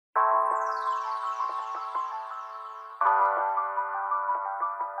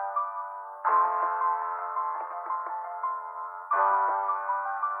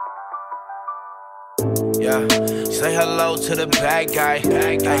Yeah, say hello to the bad guy.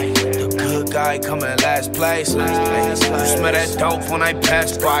 Ay, the good guy coming last place. Ay, smell that dope when I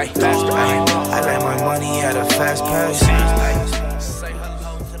pass by. Ay, I like my money at a fast pace. Say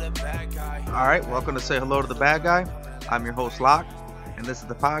hello to the bad guy. All right, welcome to Say Hello to the Bad Guy. I'm your host, Locke, and this is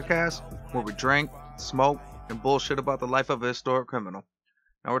the podcast where we drink, smoke, and bullshit about the life of a historic criminal.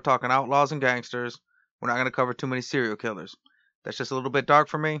 Now we're talking outlaws and gangsters. We're not going to cover too many serial killers. That's just a little bit dark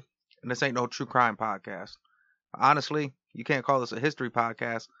for me, and this ain't no true crime podcast. Honestly, you can't call this a history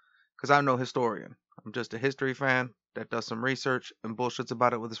podcast because I'm no historian. I'm just a history fan that does some research and bullshits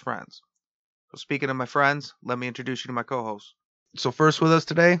about it with his friends. So speaking of my friends, let me introduce you to my co-hosts. So first with us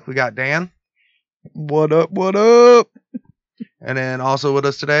today, we got Dan. What up, what up? And then also with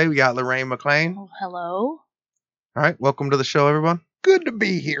us today, we got Lorraine McLean. Oh, hello. All right, welcome to the show, everyone. Good to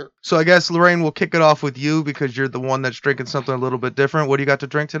be here. So I guess, Lorraine, we'll kick it off with you because you're the one that's drinking something a little bit different. What do you got to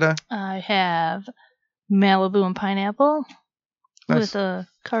drink today? I have Malibu and pineapple Nice. with a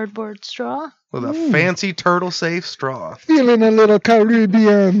cardboard straw. With a fancy turtle-safe straw. Feeling a little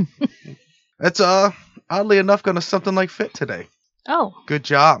Caribbean. It's, oddly enough, going to something like fit today. Oh. Good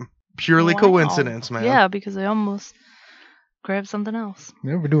job. Purely wow. coincidence, man. Yeah, because I almost grabbed something else.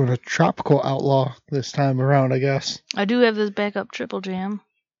 Yeah, we're doing a tropical outlaw this time around, I guess. I do have this backup triple jam.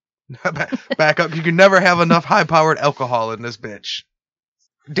 Back up. You can never have enough high-powered alcohol in this bitch.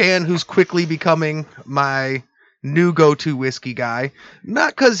 Dan, who's quickly becoming my new go-to whiskey guy.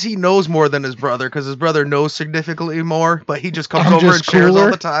 Not because he knows more than his brother, because his brother knows significantly more, but he just comes I'm over just and shares all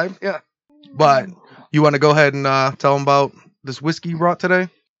cooler. the time. Yeah. But you want to go ahead and tell him about this whiskey you brought today?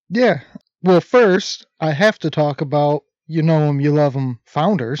 Yeah. Well, first, I have to talk about You Know 'Em, You Love 'Em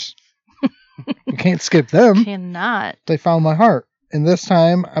Founders. You can't skip them. Cannot. They found my heart. And this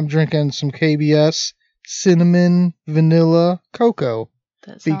time, I'm drinking some KBS Cinnamon Vanilla Cocoa.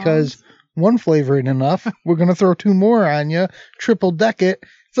 That Because sounds- one flavor ain't enough. We're going to throw two more on you. Triple deck it.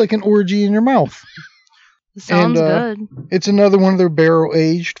 It's like an orgy in your mouth. it sounds and, good. It's another one of their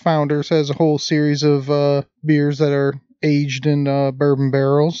barrel-aged. Founders has a whole series of beers that are aged in bourbon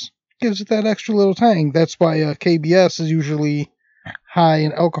barrels. Gives it that extra little tang. That's why KBS is usually high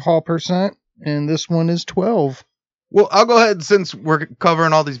in alcohol percent, and this one is 12. Well, I'll go ahead since we're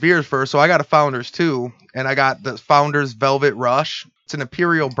covering all these beers first. So I got a Founders too, and I got the Founders Velvet Rush. It's an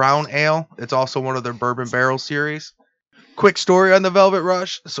Imperial Brown Ale. It's also one of their bourbon barrel series. Quick story on the Velvet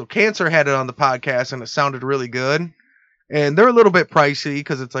Rush. So Cancer had it on the podcast, and it sounded really good. And they're a little bit pricey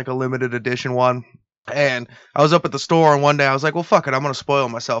because it's like a limited edition one. And I was up at the store, and one day I was like, well, fuck it. I'm going to spoil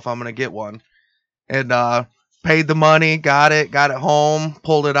myself. I'm going to get one. And paid the money, got it home,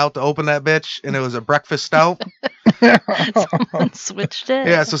 pulled it out to open that bitch, and it was a breakfast stout. Someone switched it.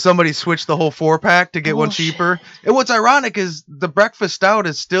 Yeah, so somebody switched the whole 4-pack to get one Bullshit. cheaper. And what's ironic is the breakfast stout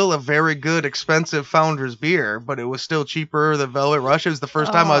is still a very good, expensive Founders beer, but it was still cheaper than Velvet Rush. It was the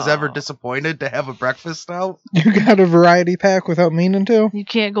first time I was ever Oh. disappointed to have a breakfast stout. You got a variety pack without meaning to? You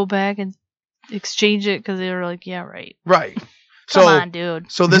can't go back and exchange it because they were like, yeah, right. Right. Come So, on,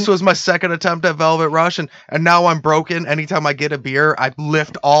 dude. so this was my second attempt at Velvet Rush, and now I'm broken. Anytime I get a beer, I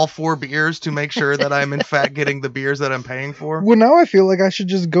lift all 4 beers to make sure that I'm in fact getting the beers that I'm paying for. Well, now I feel like I should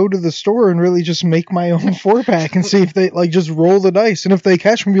just go to the store and really just make my own 4-pack and see if they, like, just roll the dice. And if they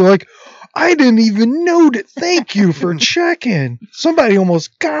catch me, be like, I didn't even know that. Thank you for checking. Somebody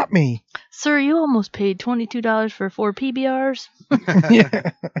almost got me. Sir, you almost paid $22 for 4 PBRs.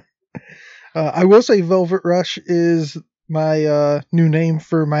 Yeah. I will say Velvet Rush is my new name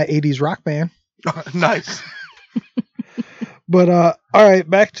for my 80s rock band. Nice. But all right,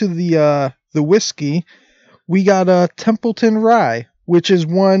 back to the whiskey. We got Templeton Rye, which is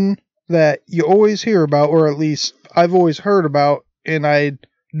one that you always hear about, or at least I've always heard about, and I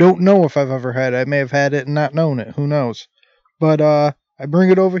don't know if I've ever had it. I may have had it and not known it. Who knows? But I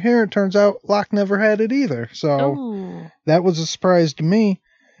bring it over here, and it turns out Locke never had it either. So Ooh. that was a surprise to me.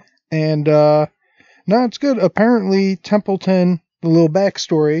 And no, it's good. Apparently, Templeton, the little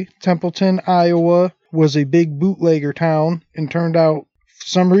backstory, Templeton, Iowa, was a big bootlegger town, and turned out, for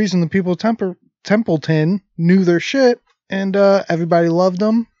some reason, the people of Templeton knew their shit, and everybody loved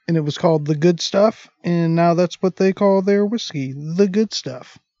them, and it was called The Good Stuff, and now that's what they call their whiskey, The Good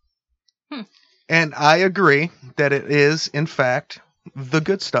Stuff. And I agree that it is, in fact, the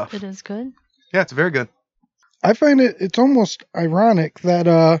good stuff. It is good. Yeah, it's very good. I find it's almost ironic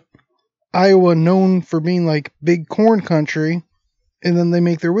that Iowa, known for being like big corn country, and then they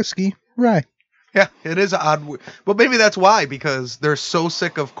make their whiskey rye. Yeah, it is odd. But maybe that's why, because they're so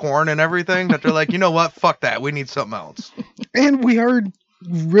sick of corn and everything that they're like, you know what? Fuck that. We need something else. And we heard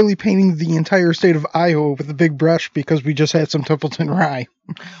really painting the entire state of Iowa with a big brush because we just had some Templeton rye.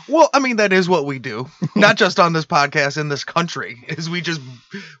 Well, I mean, that is what we do. Not just on this podcast, in this country, is we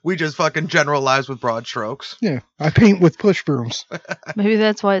just fucking generalize with broad strokes. Yeah, I paint with push brooms. Maybe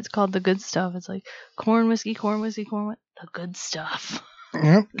that's why it's called the good stuff. It's like corn whiskey, the good stuff.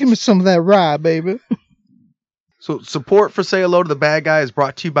 Yep, give me some of that rye, baby. So support for Say Hello to the Bad Guy is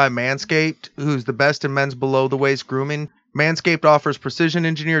brought to you by Manscaped, who's the best in men's below-the-waist grooming. Manscaped offers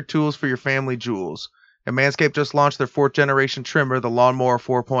precision-engineered tools for your family jewels. And Manscaped just launched their 4th-generation trimmer, the Lawnmower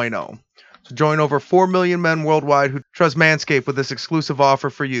 4.0. So join over 4 million men worldwide who trust Manscaped with this exclusive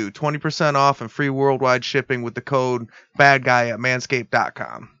offer for you. 20% off and free worldwide shipping with the code BADGUY at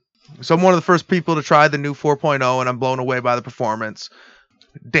manscaped.com. So I'm one of the first people to try the new 4.0, and I'm blown away by the performance.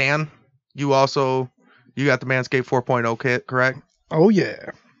 Dan, you got the Manscaped 4.0 kit, correct? Oh,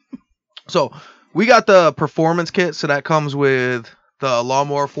 yeah. So we got the performance kit, so that comes with the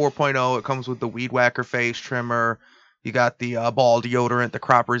Lawnmower 4.0. It comes with the Weed Whacker face trimmer. You got the ball deodorant, the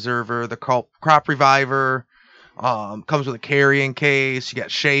crop reserver, the crop reviver. Comes with a carrying case. You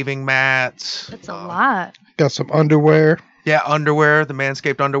got shaving mats. That's a lot. Got some underwear. Yeah, underwear, the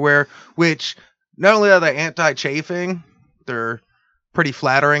Manscaped underwear, which not only are they anti-chafing, they're pretty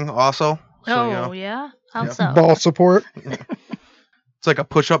flattering also. So, yeah? How so? Ball support. It's like a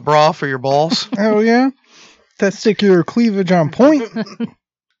push-up bra for your balls. Oh, yeah. Testicular cleavage on point.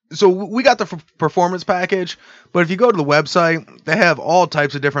 So we got the performance package, but if you go to the website, they have all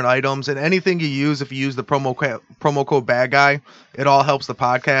types of different items, and anything you use, if you use the promo code BADGUY, it all helps the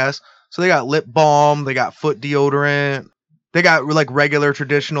podcast. So they got lip balm, they got foot deodorant, they got like regular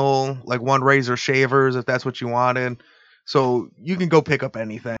traditional, like one razor shavers if that's what you wanted. So you can go pick up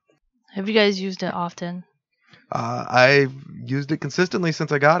anything. Have you guys used it often? I've used it consistently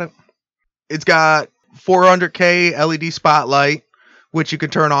since I got it. It's got 400K LED spotlight, which you can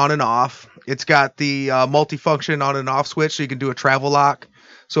turn on and off. It's got the multifunction on and off switch, so you can do a travel lock,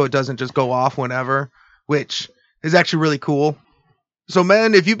 so it doesn't just go off whenever, which is actually really cool. So,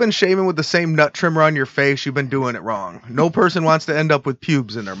 men, if you've been shaving with the same nut trimmer on your face, you've been doing it wrong. No person wants to end up with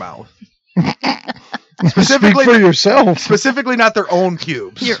pubes in their mouth. Speak for yourself. Specifically not their own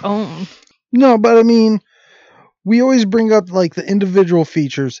pubes. Your own. No, but I mean, we always bring up like the individual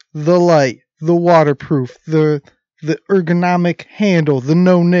features, the light, the waterproof, the ergonomic handle, the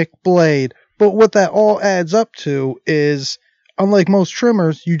no-nick blade. But what that all adds up to is, unlike most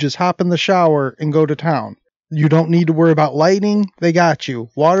trimmers, you just hop in the shower and go to town. You don't need to worry about lighting. They got you.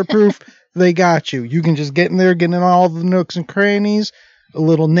 Waterproof. They got you. You can just get in there, get in all the nooks and crannies, a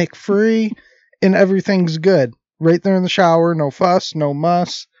little nick free, and everything's good. Right there in the shower, no fuss, no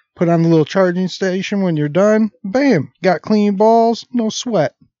muss. Put on the little charging station when you're done. Bam. Got clean balls, no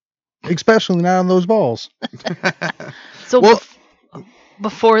sweat. Especially not on those balls. So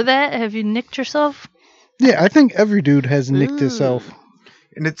before that, have you nicked yourself? Yeah, I think every dude has nicked himself.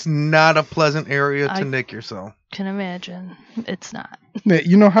 And it's not a pleasant area to nick yourself. Can imagine. It's not. Yeah,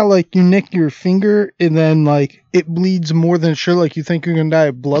 you know how like you nick your finger and then like it bleeds more than sure, like you think you're gonna die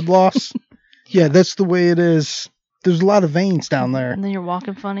of blood loss? Yeah, that's the way it is. There's a lot of veins down there. And then you're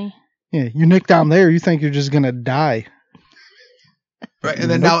walking funny. Yeah, you nick down there, you think you're just gonna die. Right,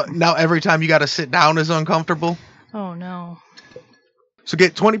 and then now every time you got to sit down is uncomfortable. Oh no! So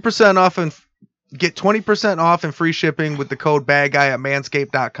get 20% off and free shipping with the code BADGUY at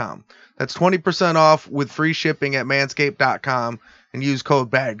manscaped.com. That's 20% off with free shipping at manscaped.com and use code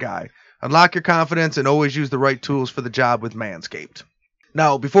BADGUY. Unlock your confidence and always use the right tools for the job with Manscaped.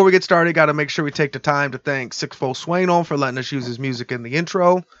 Now, before we get started, got to make sure we take the time to thank Sixfo Swaino for letting us use his music in the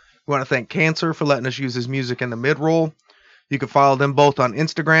intro. We want to thank Cancer for letting us use his music in the mid-roll. You can follow them both on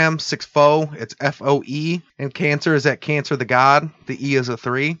Instagram, Sixfo, it's F-O-E, and Cancer is at Cancer the God, the E is a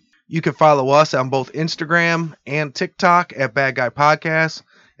 3. You can follow us on both Instagram and TikTok at Bad Guy Podcast,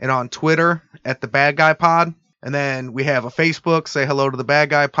 and on Twitter at The Bad Guy Pod. And then we have a Facebook, Say Hello to the Bad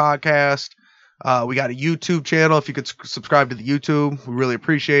Guy Podcast. We got a YouTube channel. If you could subscribe to the YouTube, we really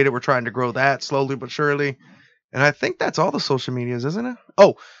appreciate it. We're trying to grow that slowly but surely. And I think that's all the social medias, isn't it?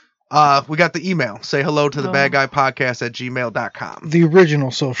 Oh, we got the email. Say hello to the Bad Guy Podcast at gmail.com. The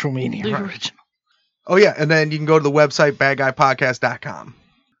original social media. The original. Oh, yeah. And then you can go to the website, badguypodcast.com.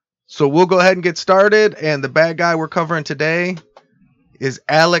 So we'll go ahead and get started. And the bad guy we're covering today is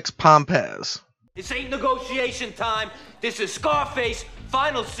Alex Pompez. This ain't negotiation time. This is Scarface.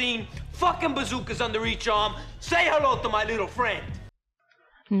 Final scene. Fucking bazookas under each arm. Say hello to my little friend.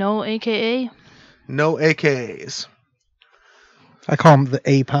 No AKA? No AKAs. I call him the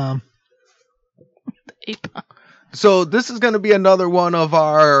A-Palm. APOM. So this is going to be another one of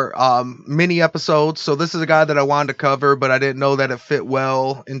our mini episodes. So this is a guy that I wanted to cover, but I didn't know that it fit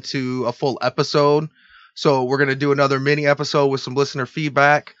well into a full episode. So we're going to do another mini episode with some listener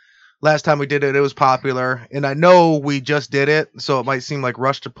feedback. Last time we did it, it was popular. And I know we just did it, so it might seem like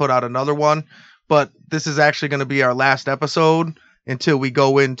rush to put out another one. But this is actually going to be our last episode until we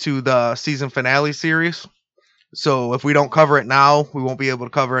go into the season finale series. So if we don't cover it now, we won't be able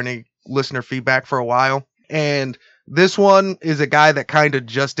to cover any listener feedback for a while. And this one is a guy that kind of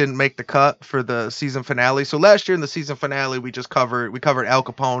just didn't make the cut for the season finale. So last year in the season finale, we covered Al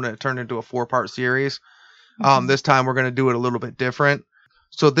Capone, and it turned into a 4-part series. This time we're going to do it a little bit different.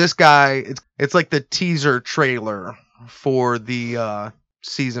 So this guy, it's like the teaser trailer for the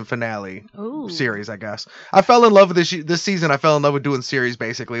season finale series, I guess. I fell in love with this season. I fell in love with doing series,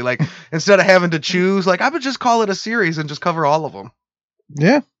 basically. Like, instead of having to choose, like, I would just call it a series and just cover all of them.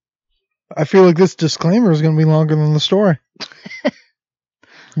 Yeah. I feel like this disclaimer is going to be longer than the story.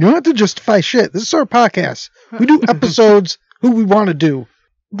 You don't have to justify shit. This is our podcast. We do episodes who we want to do.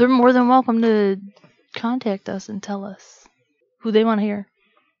 They're more than welcome to contact us and tell us who they want to hear.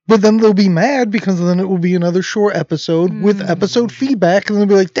 But then they'll be mad because then it will be another short episode with episode feedback. And they'll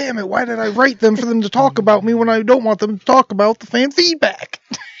be like, damn it, why did I write them for them to talk about me when I don't want them to talk about the fan feedback?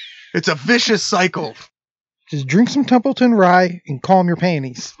 It's a vicious cycle. Just drink some Templeton Rye and calm your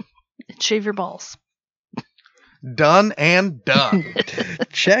panties. And shave your balls. Done and done.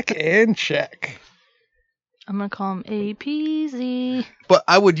 Check and check. I'm going to call them APZ. But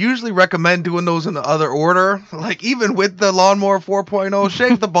I would usually recommend doing those in the other order. Like, even with the Lawnmower 4.0,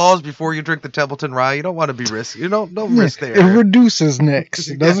 shave the balls before you drink the Templeton Rye. You don't want to be risky. You don't risk there. It reduces nicks.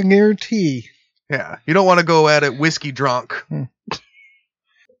 It doesn't guarantee. Yeah. You don't want to go at it whiskey drunk.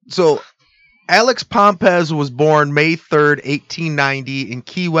 So, Alex Pompez was born May 3rd, 1890 in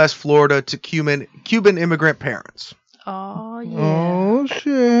Key West, Florida to Cuban immigrant parents. Oh, yeah. Oh,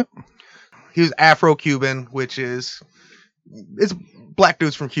 shit. He was Afro-Cuban, which it's black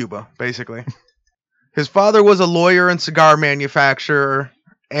dudes from Cuba, basically. His father was a lawyer and cigar manufacturer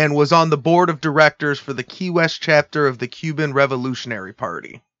and was on the board of directors for the Key West chapter of the Cuban Revolutionary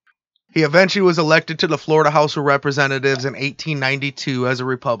Party. He eventually was elected to the Florida House of Representatives in 1892 as a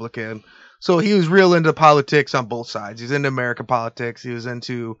Republican. So he was real into politics on both sides. He's into American politics. He was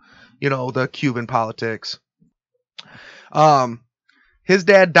into, the Cuban politics. His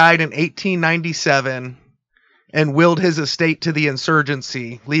dad died in 1897 and willed his estate to the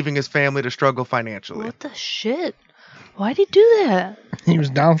insurgency, leaving his family to struggle financially. What the shit? Why'd he do that? He was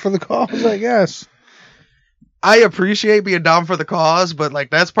down for the cause, I guess. I appreciate being down for the cause, but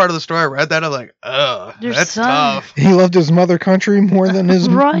that's part of the story. I read that, I'm like, that's tough. He loved his mother country more than his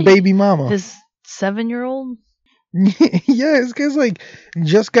baby mama. His 7-year-old? Yeah, this guy's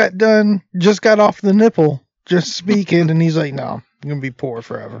just got off the nipple, just speaking, and he's like, no, I'm going to be poor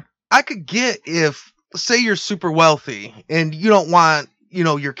forever. I could get if, say you're super wealthy, and you don't want,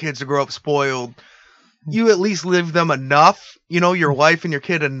 your kids to grow up spoiled. You at least live them enough, your wife and your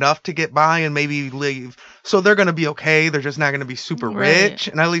kid enough to get by and maybe leave. So they're going to be okay. They're just not going to be super rich.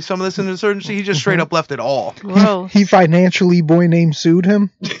 And I leave some of this in insurgency. He just straight up left it all. He financially boy name sued him.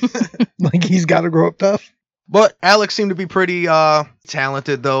 He's got to grow up tough. But Alex seemed to be pretty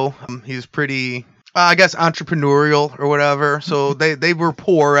talented, though. He's pretty, I guess, entrepreneurial or whatever. So they were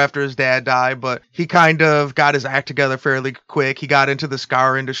poor after his dad died, but he kind of got his act together fairly quick. He got into the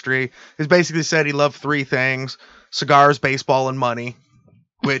cigar industry. He's basically said he loved 3 things: cigars, baseball, and money.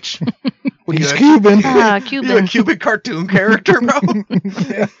 Which he's Cuban. Cuban. You're a Cuban cartoon character, bro.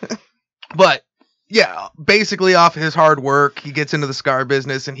 Yeah. But yeah, basically off his hard work, he gets into the cigar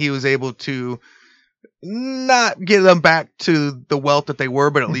business, and he was able to not get them back to the wealth that they were,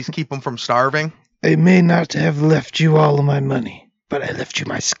 but at least keep them from starving. I may not have left you all of my money, but I left you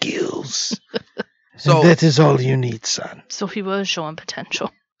my skills. So that is all you need, son. So he was showing potential.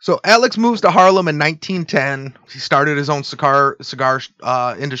 So Alex moves to Harlem in 1910. He started his own cigar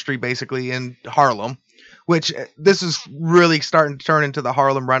industry basically in Harlem, which this is really starting to turn into the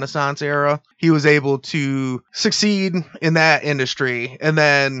Harlem Renaissance era. He was able to succeed in that industry, and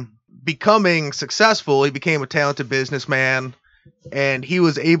then becoming successful, he became a talented businessman, and he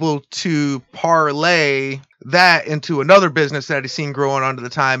was able to parlay that into another business that he'd seen growing on at the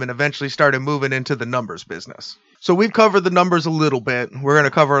time, and eventually started moving into the numbers business. So we've covered the numbers a little bit. We're going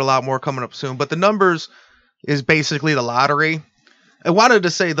to cover a lot more coming up soon, but the numbers is basically the lottery. I wanted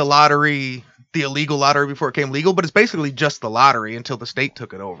to say the lottery, the illegal lottery before it came legal, but it's basically just the lottery until the state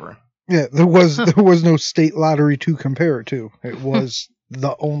took it over. Yeah, there was no state lottery to compare it to. It was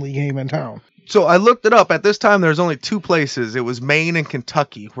the only game in town. So I looked it up. At this time, there's only two places. It was Maine and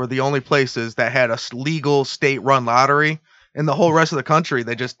Kentucky were the only places that had a legal state-run lottery. In the whole rest of the country,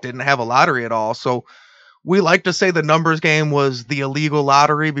 they just didn't have a lottery at all. So we like to say the numbers game was the illegal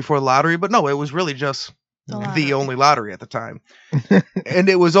lottery before the lottery, but no, it was really just the only lottery at the time. And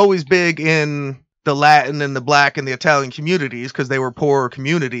it was always big in the Latin and the Black and the Italian communities because they were poorer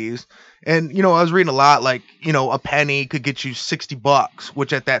communities. And, I was reading a lot like, a penny could get you $60,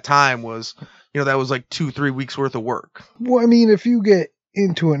 which at that time was, that was like 2-3 weeks worth of work. Well, I mean, if you get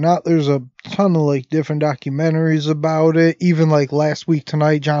into it now, there's a ton of like different documentaries about it. Even like last week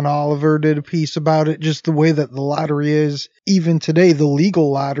tonight, John Oliver did a piece about it, just the way that the lottery is. Even today, the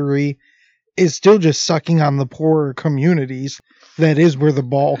legal lottery is still just sucking on the poorer communities. That is where the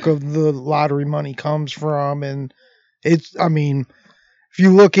bulk of the lottery money comes from. And it's, I mean, if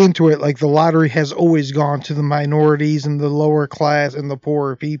you look into it, like the lottery has always gone to the minorities and the lower class and the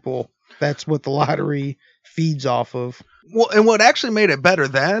poorer people. That's what the lottery feeds off of. Well, and what actually made it better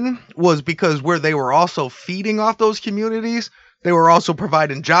then was because where they were also feeding off those communities, they were also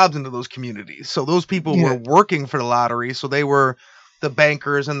providing jobs into those communities. So those people were working for the lottery. So they were the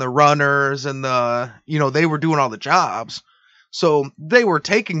bankers and the runners and they were doing all the jobs. So they were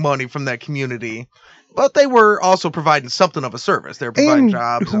taking money from that community, but they were also providing something of a service. They were providing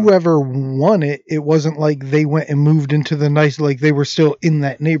jobs. Whoever won it, it wasn't like they went and moved into the nice, like they were still in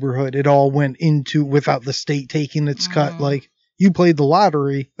that neighborhood. It all went into without the state taking its cut. Like you played the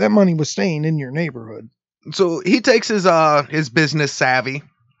lottery, that money was staying in your neighborhood. So he takes his business savvy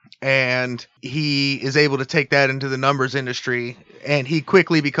and he is able to take that into the numbers industry, and he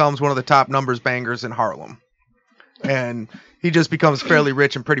quickly becomes one of the top numbers bangers in Harlem. And he just becomes fairly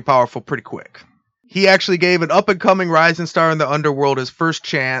rich and pretty powerful pretty quick. He actually gave an up-and-coming rising star in the underworld his first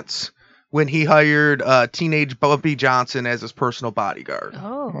chance when he hired teenage Bumpy Johnson as his personal bodyguard.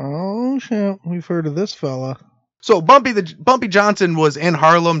 Oh shit, we've heard of this fella. So Bumpy Johnson was in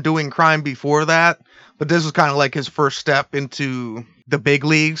Harlem doing crime before that, but this was kind of like his first step into the big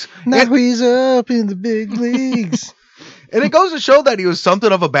leagues. Now he's up in the big leagues. And it goes to show that he was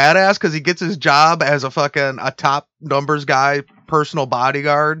something of a badass because he gets his job as a top numbers guy, personal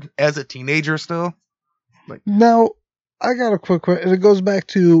bodyguard as a teenager still. Now, I got a quick question. It goes back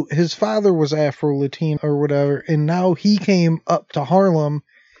to his father was Afro-Latino or whatever, and now he came up to Harlem.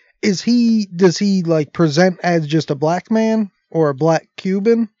 Does he like present as just a black man or a black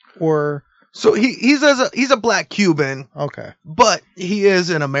Cuban or? So he's a black Cuban. Okay. But he is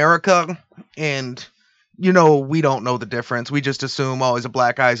in America, and we don't know the difference. We just assume, he's a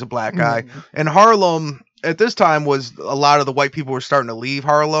black guy, he's a black guy. And Harlem at this time was a lot of the white people were starting to leave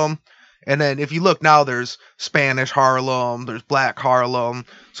Harlem. And then if you look now, there's Spanish Harlem, there's Black Harlem.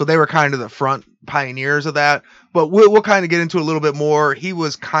 So they were kind of the front pioneers of that. But we'll kind of get into a little bit more. He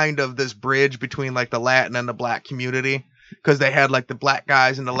was kind of this bridge between like the Latin and the black community, because they had like the black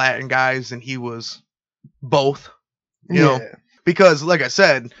guys and the Latin guys, and he was both, you know, because like I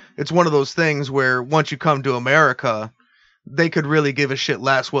said, it's one of those things where once you come to America, they could really give a shit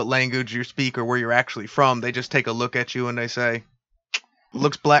less what language you speak or where you're actually from. They just take a look at you and they say,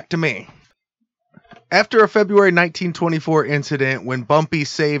 looks black to me. After a February 1924 incident when Bumpy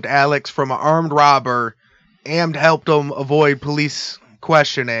saved Alex from an armed robber and helped him avoid police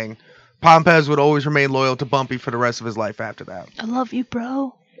questioning, Pompez would always remain loyal to Bumpy for the rest of his life after that. I love you,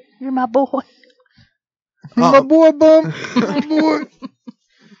 bro. You're my boy. My boy, Bump. My boy.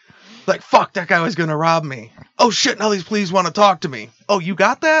 Like, fuck, that guy was going to rob me. Oh, shit, now these police want to talk to me. Oh, you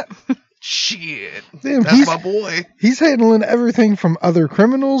got that? Shit. Damn, that's my boy. He's handling everything from other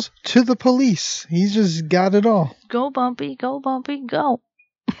criminals to the police. He's just got it all. Go, Bumpy. Go, Bumpy. Go.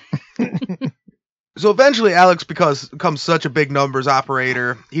 So eventually Alex becomes such a big numbers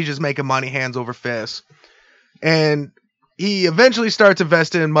operator. He's just making money hands over fists. And he eventually starts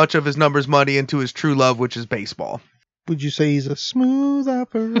investing much of his numbers money into his true love, which is baseball. Would you say he's a smooth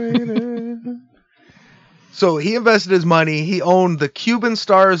operator? So he invested his money. He owned the Cuban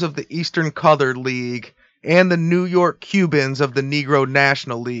Stars of the Eastern Colored League and the New York Cubans of the Negro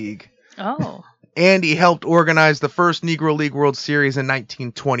National League. Oh. And he helped organize the first Negro League World Series in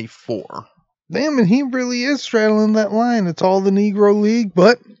 1924. Damn, and he really is straddling that line. It's all the Negro League,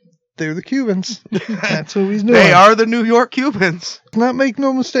 but they're the Cubans. That's who he's doing. They are the New York Cubans. Not make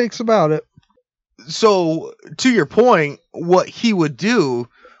no mistakes about it. So, to your point, what he would do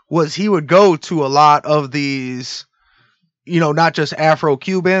was he would go to a lot of these, not just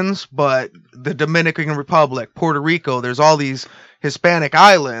Afro-Cubans, but the Dominican Republic, Puerto Rico. There's all these Hispanic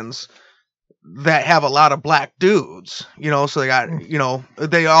islands that have a lot of black dudes, so they got,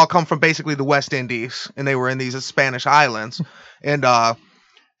 they all come from basically the West Indies, and they were in these Spanish islands. And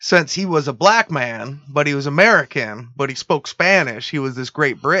since he was a black man, but he was American, but he spoke Spanish, he was this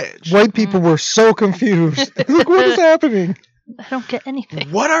great bridge. White people were so confused. Like, what is happening? I don't get anything.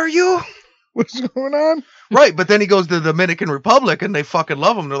 What are you? What's going on? Right, but then he goes to the Dominican Republic and they fucking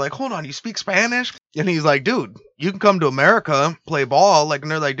love him. They're like, hold on, you speak Spanish? And he's like, dude, you can come to America, play ball. Like,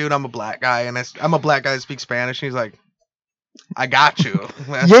 and they're like, dude, I'm a black guy, and I'm a black guy that speaks Spanish. And he's like, I got you.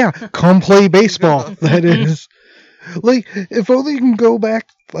 Yeah, come play baseball. That is. Like, if only you can go back,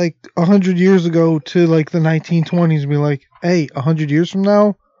 like, 100 years ago to, like, the 1920s and be like, hey, 100 years from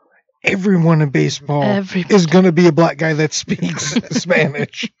now, everyone in baseball is going to be a black guy that speaks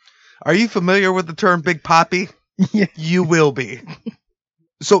Spanish. Are you familiar with the term Big Papi? Yeah. You will be.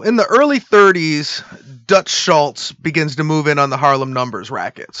 So in the early 30s, Dutch Schultz begins to move in on the Harlem Numbers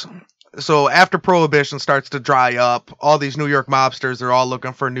rackets. So after Prohibition starts to dry up, all these New York mobsters are all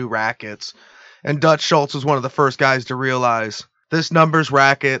looking for new rackets. And Dutch Schultz was one of the first guys to realize this Numbers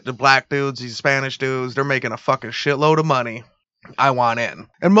racket, the black dudes, these Spanish dudes, they're making a fucking shitload of money. I want in.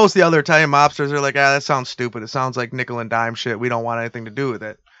 And most of the other Italian mobsters are like, that sounds stupid. It sounds like nickel and dime shit. We don't want anything to do with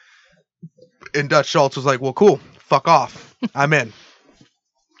it. And Dutch Schultz was like, well, cool. Fuck off. I'm in.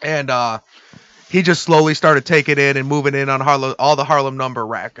 And he just slowly started taking in and moving in on all the Harlem Number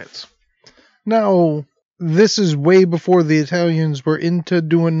rackets. Now, this is way before the Italians were into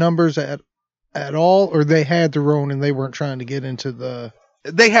doing numbers at all, or they had their own and they weren't trying to get into the...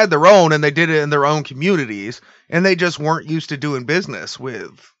 They had their own and they did it in their own communities, and they just weren't used to doing business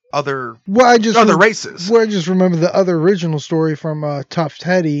with other races. Well, I just remember the other original story from Tough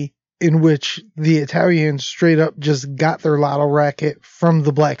Teddy, in which the Italians straight up just got their lotto racket from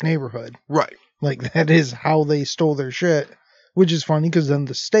the black neighborhood. Right. Like, that is how they stole their shit, which is funny because then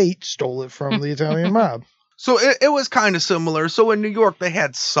the state stole it from the Italian mob. So it was kind of similar. So in New York, they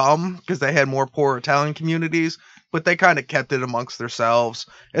had some, because they had more poor Italian communities, but they kind of kept it amongst themselves.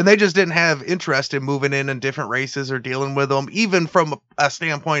 And they just didn't have interest in moving in different races or dealing with them, even from a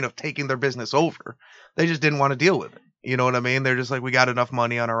standpoint of taking their business over. They just didn't want to deal with it. You know what I mean? They're just like, we got enough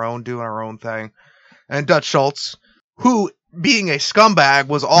money on our own, doing our own thing. And Dutch Schultz, who, being a scumbag,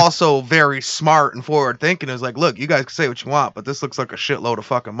 was also very smart and forward thinking, is like, look, you guys can say what you want, but this looks like a shitload of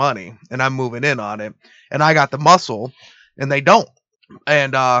fucking money, and I'm moving in on it. And I got the muscle, and they don't.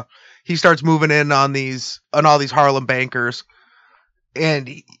 And he starts moving in on all these Harlem bankers, and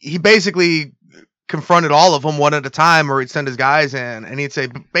he basically confronted all of them one at a time, or he'd send his guys in, and he'd say,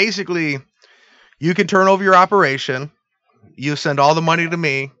 basically, you can turn over your operation, you send all the money to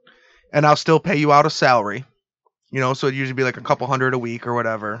me, and I'll still pay you out a salary. You know, so it'd usually be like a couple hundred a week or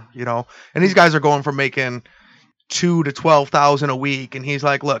whatever, you know. And these guys are going from making $2,000 to $12,000 a week, and he's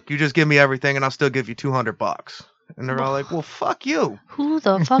like, look, you just give me everything and I'll still give you $200. And they're all like, well, fuck you. Who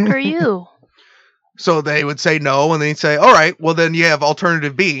the fuck are you? So they would say no, and then he'd say, all right, well then you have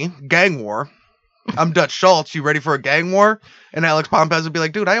alternative B, gang war. I'm Dutch Schultz. You ready for a gang war? And Alex Pompez would be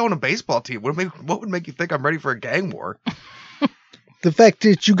like, dude, I own a baseball team. What would make you think I'm ready for a gang war? The fact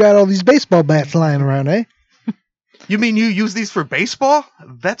that you got all these baseball bats lying around, eh? You mean you use these for baseball?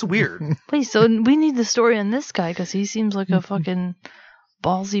 That's weird. Wait, so we need the story on this guy because he seems like a fucking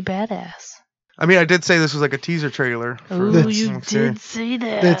ballsy badass. I mean, I did say this was like a teaser trailer. Oh, you did say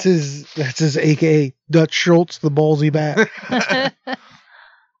that. That's his AKA Dutch Schultz, the ballsy bat.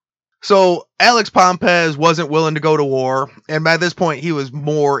 So Alex Pompez wasn't willing to go to war, and by this point he was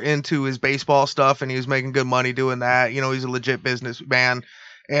more into his baseball stuff, and he was making good money doing that. You know, he's a legit businessman,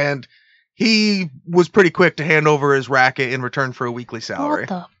 and he was pretty quick to hand over his racket in return for a weekly salary. What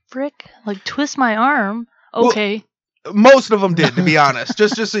the frick? Like, twist my arm? Okay. Well, most of them did, to be honest.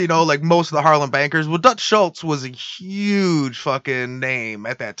 Just so you know, like most of the Harlem bankers. Well, Dutch Schultz was a huge fucking name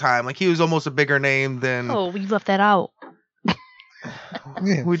at that time. Like, he was almost a bigger name than... Oh, we left that out.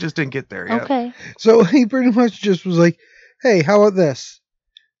 Yeah. We just didn't get there yet. Okay. So he pretty much just was like, hey, how about this?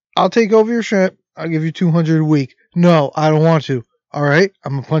 I'll take over your ship. I'll give you $200 a week. No, I don't want to. All right,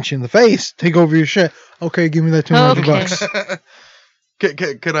 I'm going to punch you in the face. Take over your shit. Okay, give me that $200.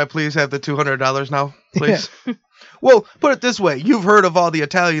 Can I please have the $200 now, please? Yeah. Well, put it this way. You've heard of all the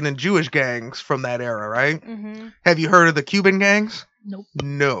Italian and Jewish gangs from that era, right? Mm-hmm. Have you heard of the Cuban gangs? Nope.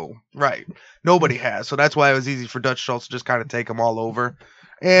 No. Right. Nobody has. So that's why it was easy for Dutch Schultz to just kind of take them all over.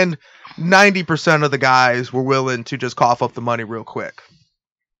 And 90% of the guys were willing to just cough up the money real quick.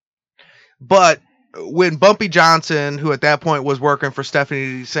 But when Bumpy Johnson, who at that point was working for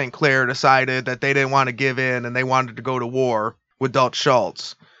Stephanie St. Clair, decided that they didn't want to give in and they wanted to go to war with Dutch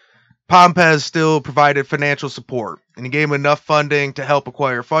Schultz, Pompez still provided financial support, and he gave him enough funding to help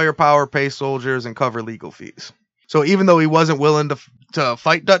acquire firepower, pay soldiers, and cover legal fees. So even though he wasn't willing to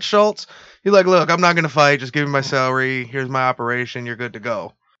fight Dutch Schultz, he's like, look, I'm not going to fight. Just give me my salary. Here's my operation. You're good to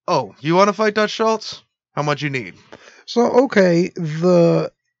go. Oh, you want to fight Dutch Schultz? How much you need? So, okay,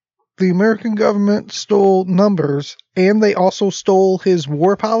 the American government stole numbers, and they also stole his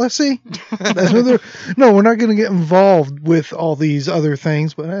war policy. That's what no, we're not going to get involved with all these other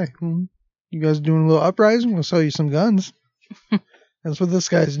things. But hey, you guys doing a little uprising? We'll sell you some guns. That's what this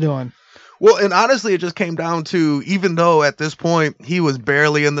guy's doing. Well, and honestly, it just came down to, even though at this point he was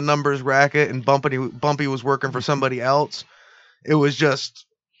barely in the numbers racket and Bumpy was working for somebody else, it was just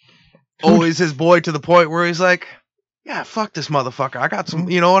always his boy, to the point where he's like, yeah, fuck this motherfucker. I got some,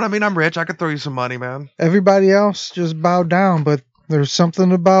 you know what I mean? I'm rich. I could throw you some money, man. Everybody else just bowed down, but there's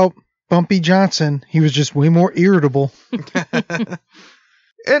something about Bumpy Johnson. He was just way more irritable.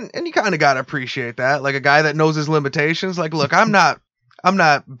 And you kind of got to appreciate that. Like a guy that knows his limitations. Like, look, I'm not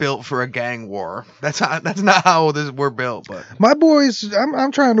built for a gang war. That's not how we're built. But my boys,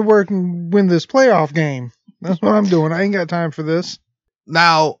 I'm trying to work and win this playoff game. That's what I'm doing. I ain't got time for this.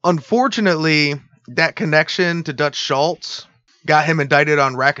 Now, unfortunately, that connection to Dutch Schultz got him indicted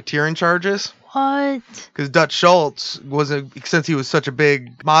on racketeering charges. What? Because Dutch Schultz since he was such a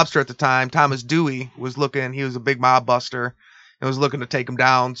big mobster at the time, Thomas Dewey he was a big mob buster and was looking to take him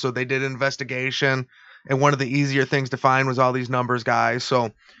down. So they did an investigation, and one of the easier things to find was all these numbers guys.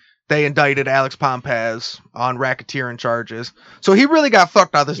 So they indicted Alex Pompez on racketeering charges. So he really got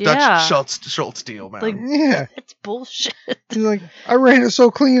fucked out of this Dutch Schultz deal, man. Like, yeah, it's bullshit. He's like, I ran it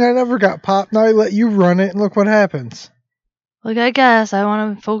so clean, I never got popped. Now I let you run it, and look what happens. Like, I guess I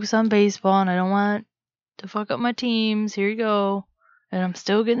want to focus on baseball, and I don't want to fuck up my teams. Here you go. And I'm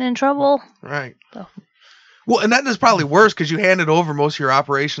still getting in trouble. Right. So. Well, and that is probably worse because you handed over most of your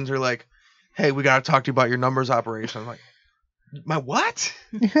operations. Are like, hey, we got to talk to you about your numbers operation. I'm like, my what?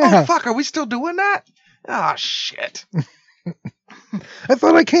 Yeah. Oh, fuck, are we still doing that? Oh, shit. I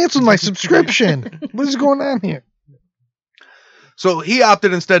thought I canceled my subscription. What is going on here? So he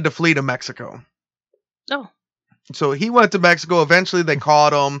opted instead to flee to Mexico. Oh. So he went to Mexico. Eventually they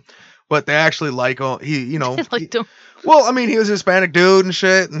caught him, but they actually like him. He liked him. Well, I mean, he was a Hispanic dude and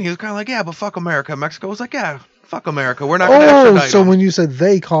shit, and he was kind of like, yeah, but fuck America. Mexico was like, yeah, fuck America. We're not going to extradite so him. when you said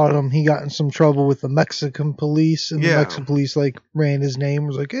they caught him, he got in some trouble with the Mexican police, and Yeah. the Mexican police like ran his name,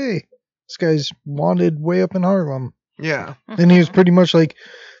 was like, hey, this guy's wanted way up in Harlem. Yeah. And he was pretty much like,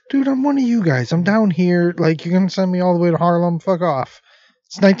 dude, I'm one of you guys. I'm down here. Like, you're going to send me all the way to Harlem? Fuck off.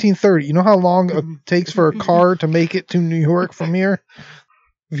 It's 1930. You know how long it takes for a car to make it to New York from here?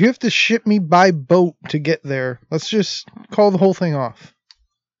 If you have to ship me by boat to get there, let's just call the whole thing off.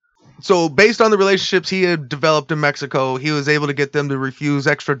 So based on the relationships he had developed in Mexico, he was able to get them to refuse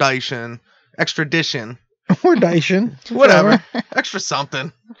extradition, Or Dyson. whatever, extra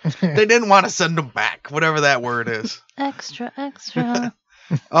something. They didn't want to send him back, whatever that word is. Extra.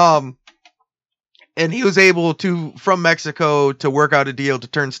 And he was able to, from Mexico, to work out a deal to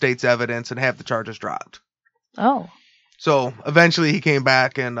turn state's evidence and have the charges dropped. Oh. So eventually he came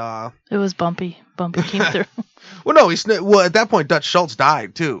back and, It was Bumpy. Bumpy came through. well, no, at that point, Dutch Schultz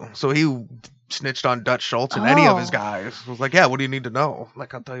died too. So he snitched on Dutch Schultz and any of his guys. It was like, yeah, what do you need to know?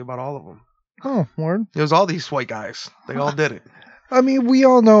 Like, I'll tell you about all of them. Oh, word. It was all these white guys. They all did it. I mean, we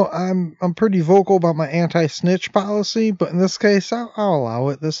all know I'm pretty vocal about my anti-snitch policy, but in this case, I'll allow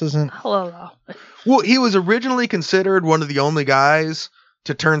it. This isn't... I'll allow it. Well, he was originally considered one of the only guys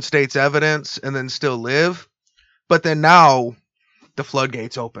to turn state's evidence and then still live. But then now the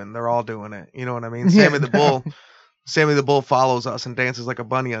floodgates open. They're all doing it. You know what I mean? Yeah. Sammy the Bull follows us and dances like a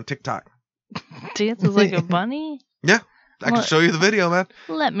bunny on TikTok. Dances like a bunny? Yeah. I can What? show you the video, man.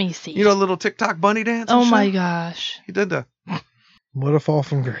 Let me see. You know, little TikTok bunny dance? and Oh my shit? gosh. He did that. What a fall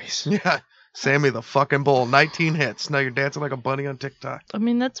from grace. Yeah. Sammy the fucking Bull. 19 hits. Now you're dancing like a bunny on TikTok. I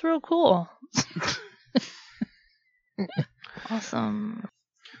mean, that's real cool. Awesome.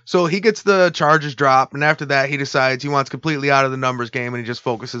 So he gets the charges dropped, and after that, he decides he wants completely out of the numbers game, and he just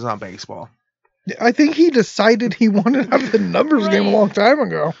focuses on baseball. I think he decided he wanted out of the numbers game a long time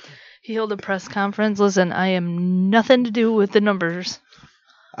ago. He held a press conference. Listen, I am nothing to do with the numbers.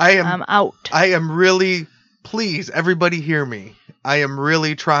 I'm out. I am really, please, everybody hear me. I am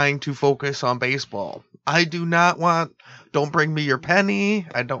really trying to focus on baseball. I do not want, don't bring me your penny.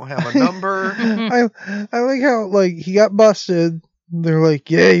 I don't have a number. I like how, like, he got busted. They're like,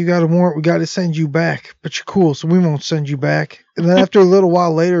 yeah, you got a warrant. We got to send you back. But you're cool, so we won't send you back. And then after a little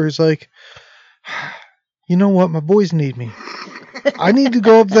while later, he's like, you know what? My boys need me. I need to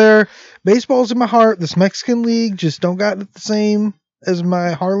go up there. Baseball's in my heart. This Mexican league just don't got it the same as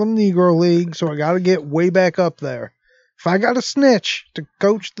my Harlem Negro League, so I got to get way back up there. If I got to snitch to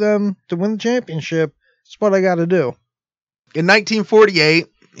coach them to win the championship, that's what I got to do. In 1948,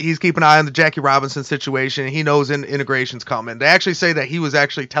 he's keeping an eye on the Jackie Robinson situation. He knows integration's coming. They actually say that he was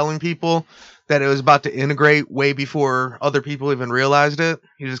actually telling people that it was about to integrate way before other people even realized it.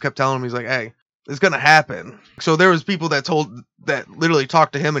 He just kept telling them, he's like, hey, it's going to happen. So there was people that literally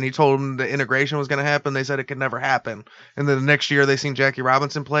talked to him, and he told them the integration was going to happen. They said it could never happen. And then the next year they seen Jackie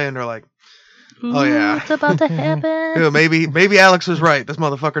Robinson play, and they're like, oh yeah, it's about to happen. yeah, maybe Alex was right. This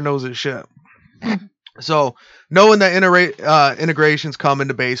motherfucker knows his shit. So, knowing that integration's coming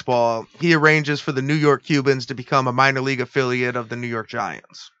to baseball, he arranges for the New York Cubans to become a minor league affiliate of the New York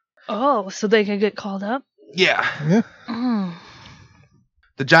Giants. Oh, so they can get called up? Yeah. Mm.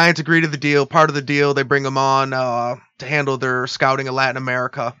 The Giants agree to the deal. Part of the deal, they bring him on to handle their scouting in Latin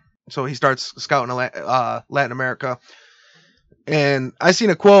America. So he starts scouting Latin America. And I seen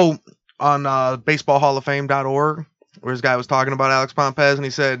a quote on baseballhallofame.org where this guy was talking about Alex Pompez, and he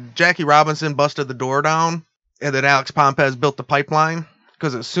said Jackie Robinson busted the door down, and then Alex Pompez built the pipeline,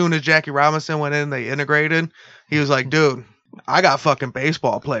 because as soon as Jackie Robinson went in, they integrated. He was like, dude, I got fucking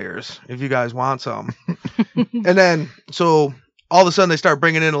baseball players if you guys want some. And then, so all of a sudden they start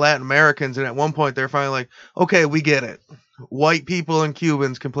bringing in Latin Americans, and at one point they're finally like, okay, we get it. White people and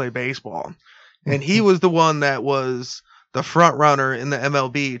Cubans can play baseball. And he was the one that was the front runner in the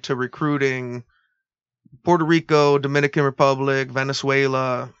MLB to recruiting Puerto Rico, Dominican Republic,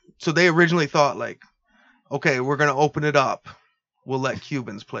 Venezuela. So they originally thought like, okay, we're going to open it up. We'll let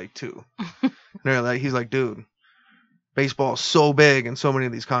Cubans play too. And they're like, he's like, dude, baseball is so big in so many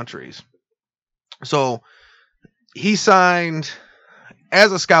of these countries. So he signed,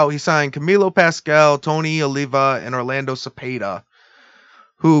 as a scout, he signed Camilo Pascal, Tony Oliva, and Orlando Cepeda,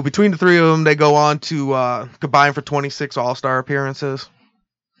 who between the three of them, they go on to combine for 26 All-Star appearances.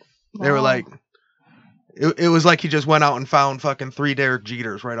 They were like, it was like he just went out and found fucking 3 Derek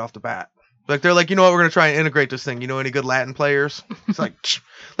Jeters right off the bat. Like, they're like, you know what, we're going to try and integrate this thing. You know any good Latin players? It's like,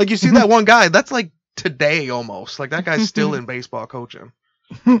 like you see that one guy, that's like today almost. Like, that guy's still in baseball coaching.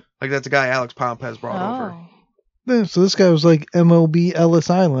 Like, that's a guy Alex Pompez brought over. Yeah, so this guy was like MLB Ellis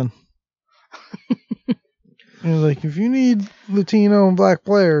Island. He was like, if you need Latino and black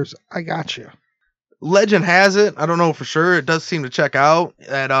players, I got you. Legend has it, I don't know for sure, it does seem to check out,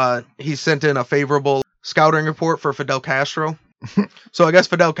 that he sent in a favorable scouting report for Fidel Castro. So I guess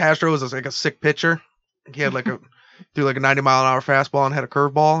Fidel Castro was like a sick pitcher. He had like threw like a 90-mile-an-hour fastball and had a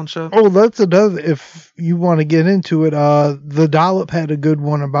curveball and shit. Oh, that's another, if you want to get into it, the Dollop had a good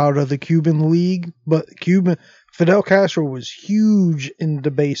one about the Cuban League, but Fidel Castro was huge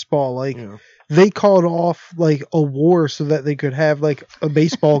into baseball. Like, they called off like a war so that they could have like a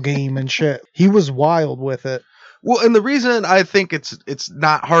baseball game and shit. He was wild with it. Well, and the reason I think it's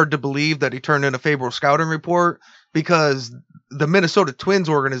not hard to believe that he turned in a favorable scouting report, because the Minnesota Twins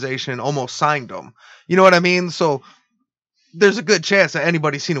organization almost signed him. You know what I mean? So there's a good chance that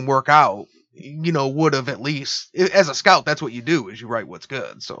anybody seen him work out, you know, would have at least, as a scout, that's what you do, is you write what's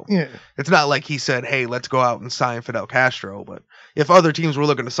good. So yeah, it's not like he said, hey, let's go out and sign Fidel Castro. But if other teams were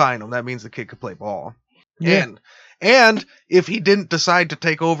looking to sign him, that means the kid could play ball. Yeah. And if he didn't decide to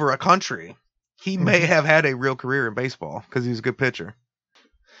take over a country, he may have had a real career in baseball because he's a good pitcher.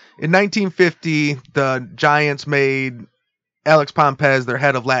 In 1950, the Giants made Alex Pompez their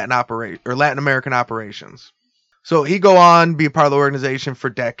head of Latin American operations. So he go on, be a part of the organization for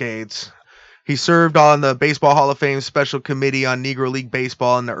decades. He served on the Baseball Hall of Fame Special Committee on Negro League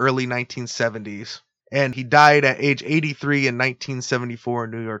Baseball in the early 1970s. And he died at age 83 in 1974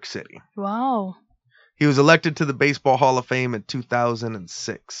 in New York City. Wow. He was elected to the Baseball Hall of Fame in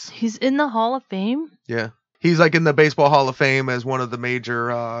 2006. He's in the Hall of Fame? Yeah. He's like in the Baseball Hall of Fame as one of the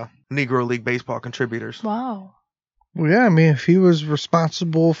major Negro League Baseball contributors. Wow. Well, yeah, I mean, if he was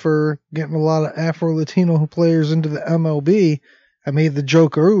responsible for getting a lot of Afro-Latino players into the MLB, I made the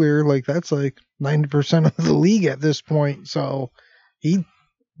joke earlier, like, that's like 90% of the league at this point. So he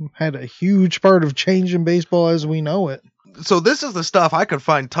had a huge part of changing baseball as we know it. So this is the stuff I could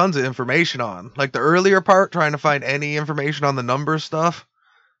find tons of information on. Like the earlier part, trying to find any information on the numbers stuff,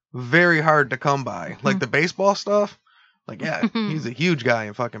 very hard to come by. Like the baseball stuff, like, yeah, he's a huge guy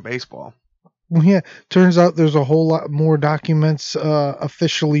in fucking baseball. Well, yeah, turns out there's a whole lot more documents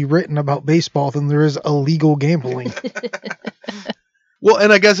officially written about baseball than there is illegal gambling. Well,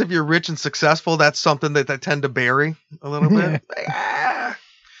 and I guess if you're rich and successful, that's something that they tend to bury a little bit. Like,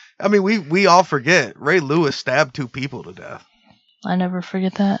 I mean, we all forget Ray Lewis stabbed 2 people to death. I never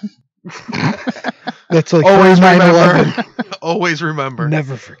forget that. That's like always 9/11. remember. Always remember.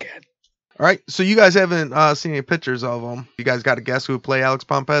 Never forget. All right, so you guys haven't seen any pictures of him. You guys got to guess who would play Alex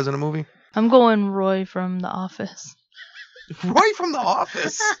Pompez in a movie? I'm going Roy from The Office. Roy from The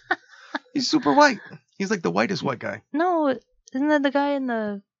Office. He's super white. He's like the whitest white guy. No, Isn't that the guy in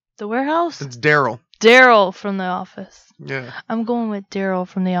the warehouse? It's Daryl. Daryl from The Office. Yeah. I'm going with Daryl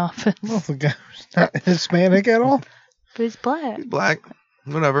from The Office. Well, the guy's not Hispanic at all. But he's black. He's black.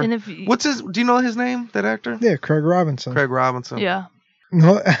 Whatever. And if you, What's his? Do you know his name? That actor? Yeah, Craig Robinson. Craig Robinson. Yeah.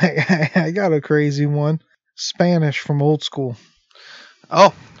 No, I got a crazy one. Spanish from Old School.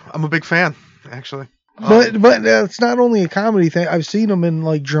 Oh, I'm a big fan, actually. But it's not only a comedy thing. I've seen him in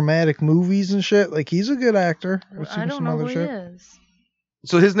like dramatic movies and shit. Like he's a good actor. I've seen I him don't some know other who he shit. is.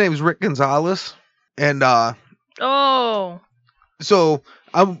 So his name is Rick Gonzalez, and Oh. so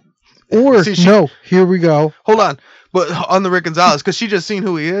I'm. Or See, no, here we go. Hold on, but on the Rick Gonzalez, because she just seen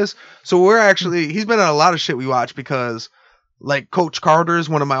who he is. So he's been in a lot of shit we watch because, like, Coach Carter is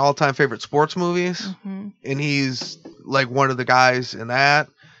one of my all-time favorite sports movies, Mhm. and he's like one of the guys in that.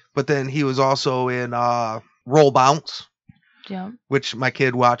 But then he was also in Roll Bounce, Yeah. which my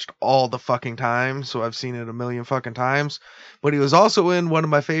kid watched all the fucking time, so I've seen it a million fucking times. But he was also in one of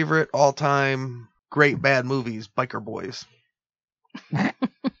my favorite all-time great bad movies, Biker Boys.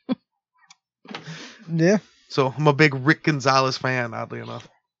 Yeah, So I'm a big Rick Gonzalez fan, oddly enough.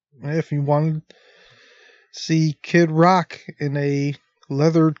 if you want to see Kid Rock in a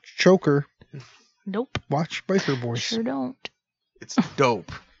leather choker, Nope. watch Biker Boys. Sure don't. It's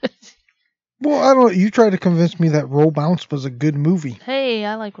dope. Well, I don't. You tried to convince me that Roll Bounce was a good movie. Hey,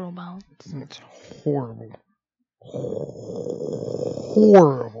 I like Roll Bounce. It's horrible.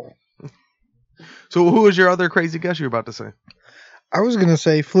 Horrible. So who was your other crazy guess you were about to say? I was gonna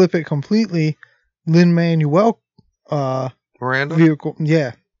say flip it completely. Lin-Manuel Miranda? vehicle.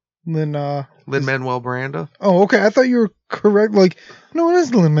 Yeah. Lin-Manuel Miranda? Oh, okay. I thought you were correct. Like, no, it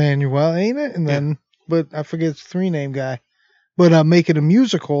is Lin-Manuel, ain't it? And then, but I forget it's 3-name guy. But make it a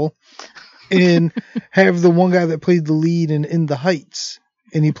musical and have the one guy that played the lead in The Heights.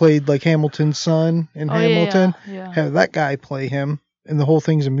 And he played like Hamilton's son in Hamilton. Yeah. Have that guy play him. And the whole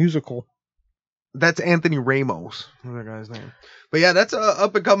thing's a musical. That's Anthony Ramos. What's that guy's name? But yeah, that's a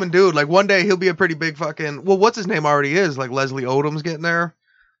up and coming dude. Like one day he'll be a pretty big fucking. Well, what's his name already is like Leslie Odom's getting there,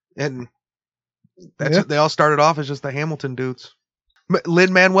 and that's they all started off as just the Hamilton dudes.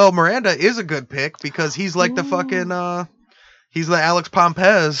 Lin-Manuel Miranda is a good pick because he's like the fucking. He's the Alex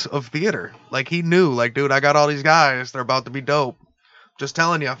Pompez of theater. Like he knew, like, dude, I got all these guys. They're about to be dope. Just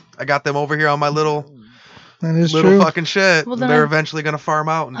telling you, I got them over here on my little True. fucking shit. Well, and then they're I- eventually gonna farm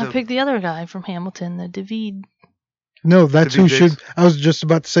out. I picked the other guy from Hamilton, the David. No, that's David who should. Diggs. I was just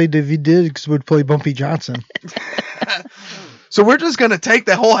about to say David Diggs would play Bumpy Johnson. So we're just gonna take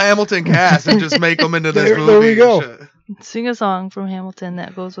the whole Hamilton cast and just make them into this There- movie. there we and go. shit. Sing a song from Hamilton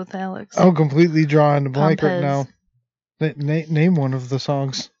that goes with Alex. I'm completely drawing a blank right Pompez. now. Name one of the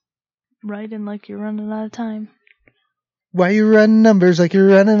songs. Writing like you're running out of time. Why you run numbers like you're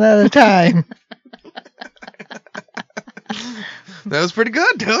running out of time? That was pretty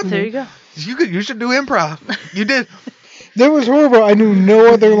good, dude. There you go. You should do improv. You did. That was horrible. I knew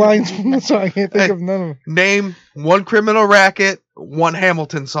no other lines from the song. I can't think Hey. of none of them. Name one Criminal Racket, one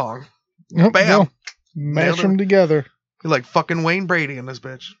Hamilton song. Nope, Bam. no. Mash Nailed it. them together. You're like fucking Wayne Brady in this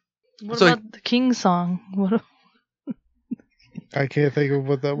bitch. What So- about the King song? What? I can't think of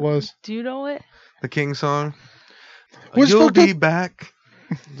what that was. Do you know it? The King song. What's You'll fucked be up- back.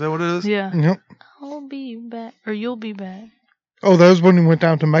 Is that what it is? Yeah. Nope. I'll be back, or you'll be back. Oh, that was when he went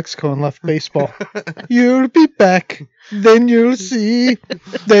down to Mexico and left baseball. You'll be back. Then you'll see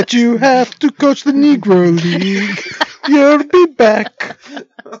that you have to coach the Negro League. You'll be back.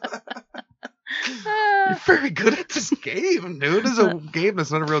 You're very good at this game, dude. This is a game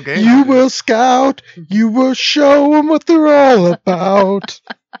that's not a real game. You will scout. You will show them what they're all about.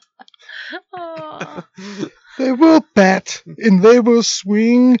 Oh. They will bat and they will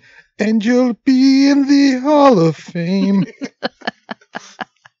swing, and you'll be in the Hall of Fame.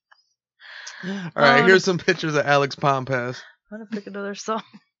 All right, here's some pictures of Alex Pompez. I'm gonna pick another song.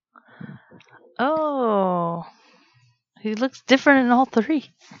 Oh, he looks different in all three.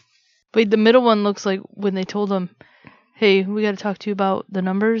 Wait, the middle one looks like when they told him, "Hey, we got to talk to you about the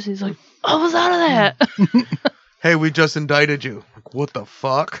numbers." He's like, "I was out of that." Hey, we just indicted you. Like, what the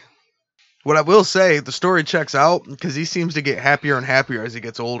fuck? What I will say, the story checks out because he seems to get happier and happier as he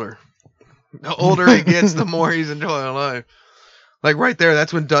gets older. The older he gets, the more he's enjoying life. Like right there,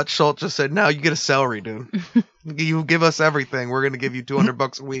 that's when Dutch Schultz just said, "Now you get a salary, dude. You give us everything. We're gonna give you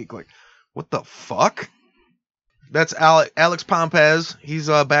 $200 a week." Like, what the fuck? That's Alex Pompez. He's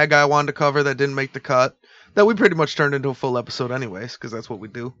a bad guy I wanted to cover that didn't make the cut. That we pretty much turned into a full episode anyways, because that's what we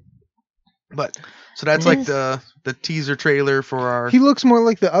do. But so that's like the teaser trailer for our. He looks more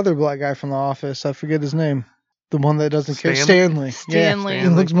like the other black guy from The Office. I forget his name. The one that doesn't care. Stanley? Stanley. Yeah, Stanley. he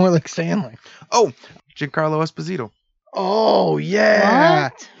looks more like Stanley. Oh, Giancarlo Esposito. Oh, yeah.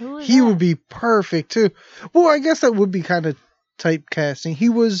 What? Who is He that? would be perfect, too. Well, I guess that would be kind of typecasting. He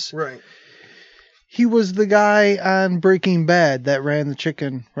was the guy on Breaking Bad that ran the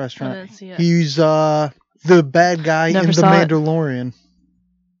chicken restaurant. I didn't see it. He's the bad guy Never in The saw it. Mandalorian.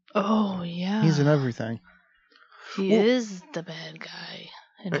 Oh, yeah. He's in everything. He is the bad guy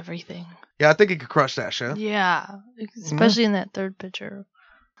and everything. Yeah, I think he could crush that shit. Yeah. Especially in that third picture.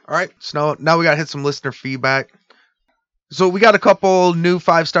 All right, so now we got to hit some listener feedback. So we got a couple new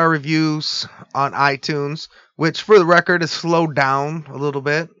 5-star reviews on iTunes, which for the record has slowed down a little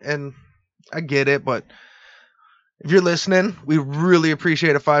bit. And I get it, but if you're listening, we really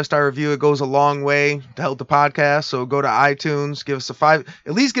appreciate a 5-star review. It goes a long way to help the podcast. So go to iTunes, give us at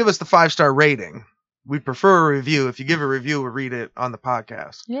least give us the 5-star rating. We'd prefer a review. If you give a review, we'll read it on the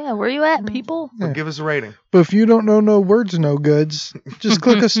podcast. Yeah, where you at, people? But Yeah. give us a rating. But if you don't know no words, no goods, just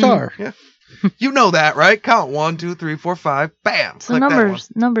click a star. Yeah. You know that, right? Count 1, 2, 3, 4, 5. Bam. It's a Click that one.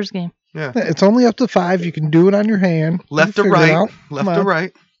 numbers game. Yeah. It's only up to 5. You can do it on your hand. Left to Figure it right. out. Left Come to on.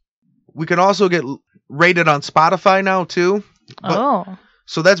 right. We can also get rated on Spotify now, too. But- Oh.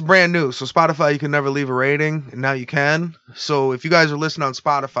 So that's brand new. So Spotify, you can never leave a rating, and now you can. So if you guys are listening on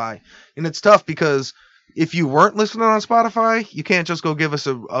Spotify, and it's tough because if you weren't listening on Spotify, you can't just go give us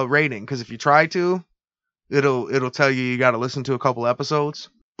a rating, because if you try to, it'll tell you got to listen to a couple episodes.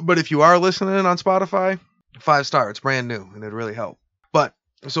 But if you are listening on Spotify, 5-star, it's brand new, and it'd really help. But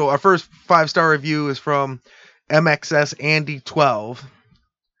so our first 5-star review is from MXS Andy 12.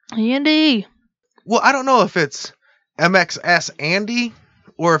 Andy. Well, I don't know if it's MXS Andy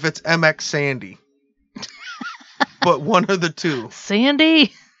or if it's MX Sandy. But one of the two.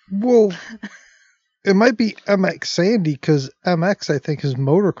 Sandy. Well, it might be MX Sandy because MX, I think, is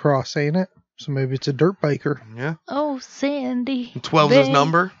motocross, ain't it? So maybe it's a dirt biker. Yeah. Oh, Sandy. 12 is his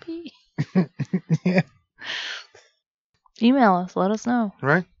number, baby. Yeah. Email us. Let us know.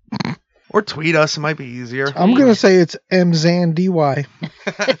 right? Or tweet us. It might be easier. I'm going to say it's MZanDY.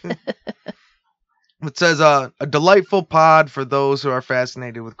 It says, a delightful pod for those who are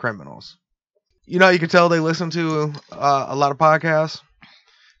fascinated with criminals. You know, you can tell they listen to a lot of podcasts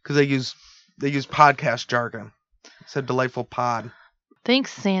because they use podcast jargon. It said delightful pod.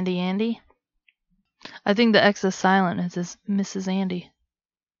 Thanks, Sandy Andy. I think the X is silent. It says Mrs. Andy.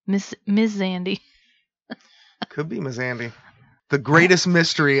 Ms. Zandy. Could be Miss Andy. The greatest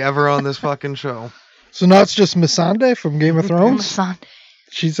mystery ever on this fucking show. So now it's just Missandei from Game of Thrones? Son.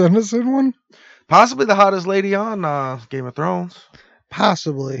 She's on this in one? Possibly the hottest lady on Game of Thrones.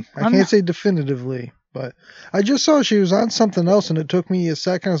 Possibly. I I'm can't not- say definitively, but I just saw she was on something else and it took me a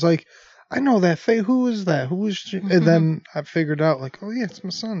second. I was like, I know that Faye. Who is that? Who is she? And then I figured out, like, oh yeah, it's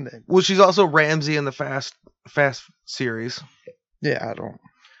Missandei. Well, she's also Ramsey in the Fast series. Yeah, I don't.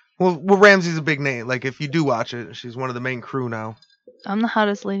 Well, Ramsey's a big name. Like, if you do watch it, she's one of the main crew now. I'm the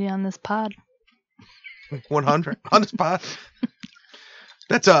hottest lady on this pod. 100 on the spot.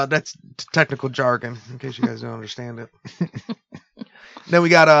 That's technical jargon, in case you guys don't understand it. Then we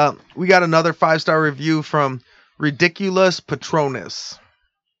got another 5-star review from Ridiculous Patronus.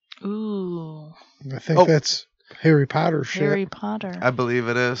 Ooh. I think Oh. that's Harry Potter shit. Harry Potter. I believe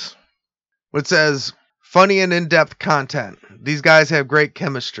it is. It says, funny and in-depth content. These guys have great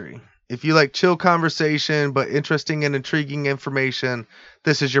chemistry. If you like chill conversation but interesting and intriguing information,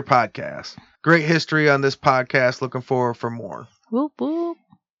 this is your podcast. Great history on this podcast. Looking forward for more. Whoop whoop.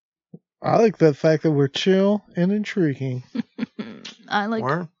 I like the fact that we're chill and intriguing. I like.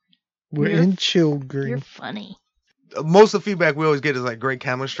 More? We're You're- in chill You're green. funny. Most of the feedback we always get is like great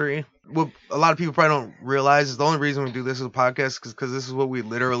chemistry. What a lot of people probably don't realize is the only reason we do this as a podcast is because this is what we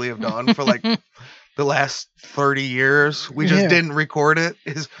literally have done for like the last 30 years. We just Yeah. didn't record it.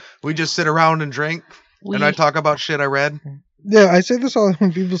 We just sit around and drink, and I talk about shit I read. Yeah, I say this all the time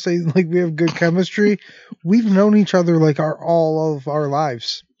when people say like we have good chemistry. We've known each other like all of our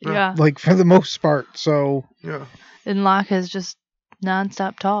lives, Yeah. like for the most part. So Yeah. And Locke has just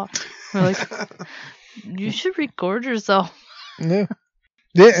nonstop talk. We're like, you should record yourself. yeah,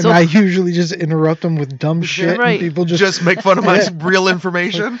 yeah. And So- I usually just interrupt them with dumb shit, right. and people just, Just make fun of my Yeah. real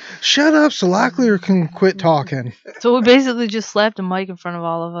information. shut up, so Locklear can quit talking. So we basically just slapped a mic in front of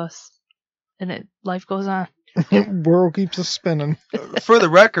all of us, and life goes on. World keeps us spinning. For the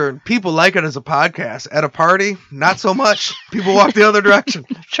record, people like it as a podcast. At a party, not so much. People walk the other direction.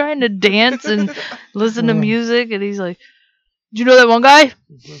 Trying to dance and listen to music, and he's like, "Do you know that one guy?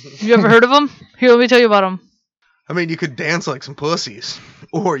 You ever heard of him? Here, let me tell you about him." I mean, you could dance like some pussies,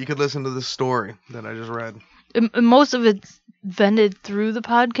 or you could listen to this story that I just read. And most of it's vented through the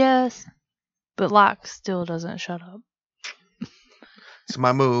podcast, but Locke still doesn't shut up. It's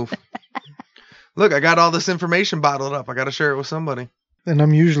my move. Look, I got all this information bottled up. I got to share it with somebody. And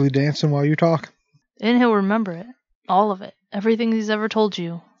I'm usually dancing while you talk. And he'll remember it. All of it. Everything he's ever told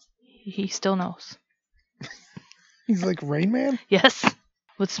you, he still knows. He's like Rain Man. Yes.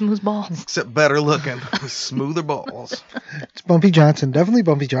 With smooth balls. Except better looking. With smoother balls. It's Bumpy Johnson. Definitely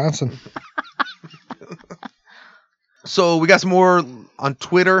Bumpy Johnson. So we got some more on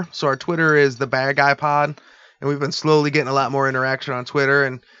Twitter. So our Twitter is the Bad Guy Pod. And we've been slowly getting a lot more interaction on Twitter.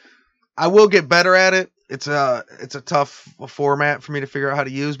 And I will get better at it. It's a tough format for me to figure out how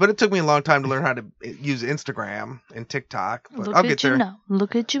to use. But it took me a long time to learn how to use Instagram and TikTok. But I'll get there.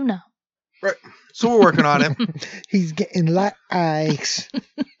 Look at you now. Right. So we're working on it. He's getting likes.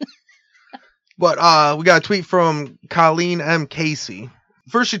 But we got a tweet from Colleen M. Casey.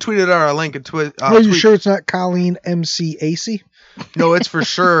 First, she tweeted out our link and Are you sure it's not Colleen MC AC? No, it's for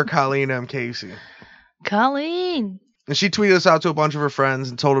sure Colleen M. Casey. Colleen. And she tweeted us out to a bunch of her friends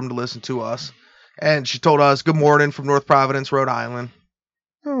and told them to listen to us. And she told us, good morning from North Providence, Rhode Island.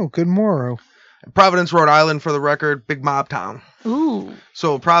 Oh, good morrow. Providence, Rhode Island, for the record, big mob town. Ooh.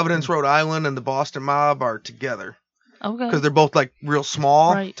 So Providence, Rhode Island and the Boston mob are together. Okay. Because they're both like real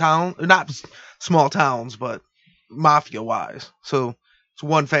small Right. town. Not small towns, but mafia-wise. So it's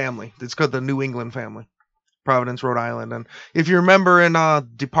one family. It's called the New England family. Providence, Rhode Island. And if you remember in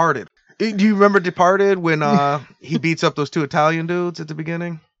Departed. Do you remember Departed when he beats up those two Italian dudes at the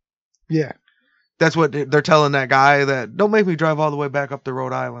beginning? Yeah. That's what they're telling that guy, that don't make me drive all the way back up to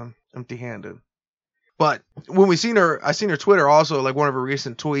Rhode Island empty-handed. But when I seen her Twitter also, like one of her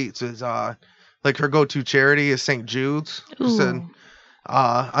recent tweets is like her go-to charity is St. Jude's. She said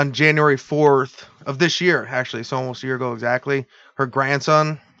on January 4th of this year, actually, so almost a year ago exactly, her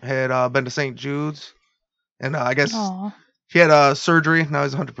grandson had been to St. Jude's, and I guess Aww. he had surgery. Now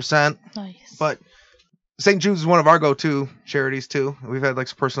he's 100%. Nice. But St. Jude's is one of our go-to charities too. We've had like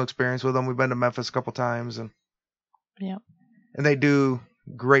some personal experience with them. We've been to Memphis a couple times, and they do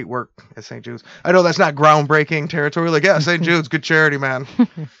great work at St. Jude's. I know that's not groundbreaking territory. Like, yeah, St. Jude's, good charity, man.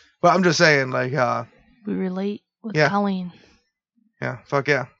 But I'm just saying, like, we relate with yeah. Colleen. Yeah, fuck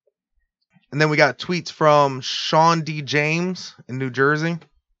yeah. And then we got tweets from Sean D. James in New Jersey.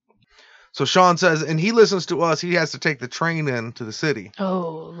 So Sean says, and he listens to us, he has to take the train in to the city.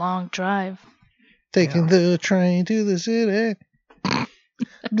 Oh, long drive. Taking the train to the city.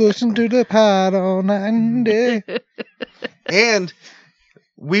 Listen to the pod all night and day. And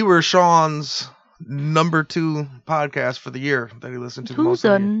we were Sean's number 2 podcast for the year that he listened to the most. Who's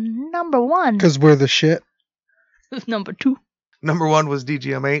the of the year. number one? Because we're the shit. Number 2. Number 1 was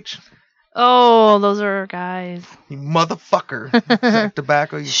DGMH. Oh, those are our guys. You motherfucker. Zach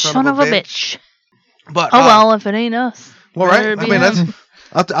Tobacco, you Son of a bitch. But, Oh, well, if it ain't us. well, right? better I be mean, him.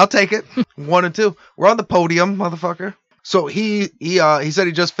 I'll take it. 1 and 2. We're on the podium, motherfucker. So he said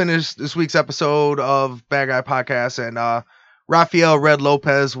he just finished this week's episode of Bad Guy Podcast, and Rafael Red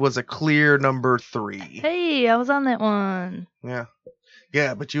Lopez was a clear number 3. Hey, I was on that one.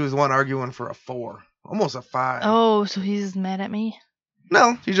 Yeah, but you was the one arguing for a 4, almost a 5. Oh, so he's mad at me?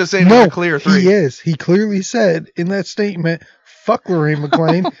 No, he's just saying No, it's a clear 3. he is. He clearly said in that statement, fuck Lorraine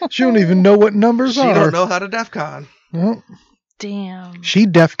McLean. She don't even know what numbers She are. don't know how to DEF CON. Well, Damn. she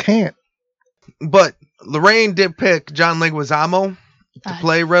deaf can't. But Lorraine did pick John Leguizamo to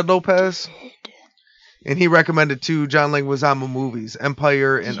play Red Lopez. And he recommended 2 John Leguizamo movies,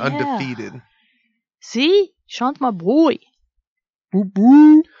 Empire and Yeah. Undefeated. See? Sean's my boy. Boop,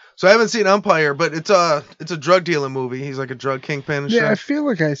 boop. So I haven't seen Empire, but it's a drug dealing movie. He's like a drug kingpin and Yeah, I shit. feel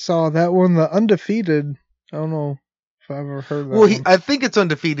like I saw that one, the Undefeated. I don't know if I've ever heard of that Well, one. I think it's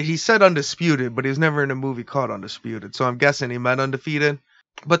Undefeated. He said Undisputed, but he was never in a movie called Undisputed. So I'm guessing he meant Undefeated.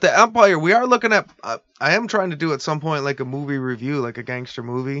 But the Empire, we are looking at, I am trying to do at some point like a movie review, like a gangster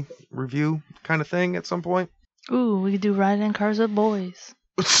movie review kind of thing at some point. Ooh, we could do riding in cars with boys.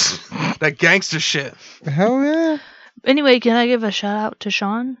 That gangster shit. Hell yeah. Anyway, can I give a shout out to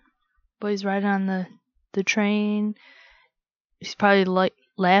Sean? Boy, he's riding on the train. He's probably like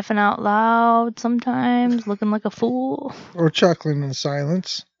laughing out loud sometimes, looking like a fool. Or chuckling in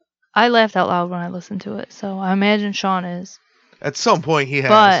silence. I laughed out loud when I listened to it, so I imagine Sean is. At some point he has.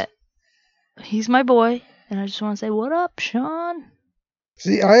 But he's my boy, and I just want to say, what up, Sean?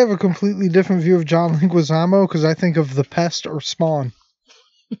 See, I have a completely different view of John Leguizamo because I think of The Pest or Spawn.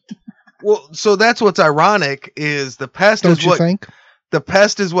 Well, so that's what's ironic is the pest Don't is you what think? the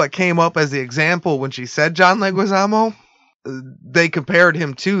pest is what came up as the example when she said John Leguizamo. They compared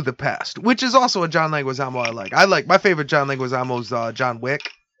him to the pest, which is also a John Leguizamo I like. My favorite John Leguizamo's John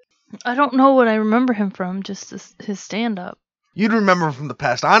Wick. I don't know what I remember him from, just his stand-up. You'd remember him from the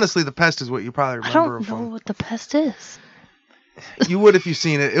pest. Honestly, the pest is what you probably I remember don't him know from. what the pest is. You would if you've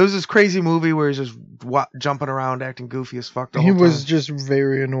seen it. It was this crazy movie where he's just jumping around, acting goofy as fuck. He was just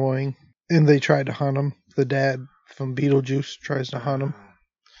very annoying, and they tried to hunt him. The dad from Beetlejuice tries to hunt him.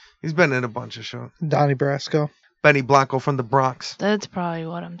 He's been in a bunch of shows. Donnie Brasco. Benny Blanco from the Bronx. That's probably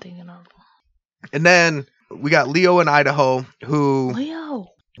what I'm thinking of. And then we got Leo in Idaho, who, Leo.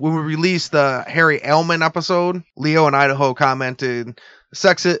 when we released the Harry Elman episode, Leo in Idaho commented,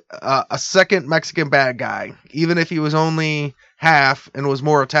 a second Mexican bad guy. Even if he was only half and was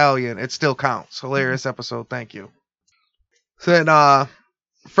more Italian, it still counts. Hilarious episode. Thank you. So then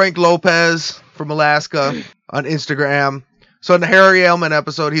Frank Lopez from Alaska on Instagram. So in the Harry Elman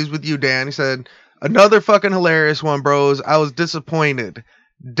episode, he's with you, Dan. He said, another fucking hilarious one, bros. I was disappointed.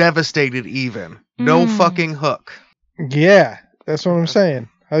 Devastated even. No fucking hook. Yeah, that's what I'm saying.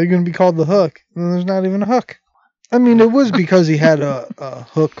 How are you going to be called the hook? And there's not even a hook. I mean, it was because he had a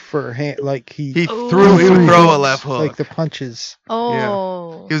hook for a hand, like he would throw a left hook. Like the punches.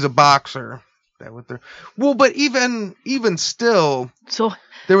 Oh. Yeah. He was a boxer. Well, but even still, so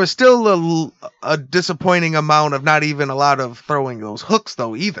there was still a disappointing amount of not even a lot of throwing those hooks,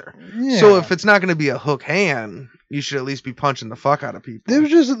 though, either. Yeah. So if it's not going to be a hook hand, you should at least be punching the fuck out of people.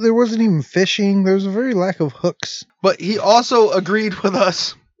 There wasn't even fishing. There was a very lack of hooks. But he also agreed with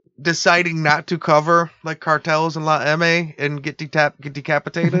us deciding not to cover like cartels and La M.A. and get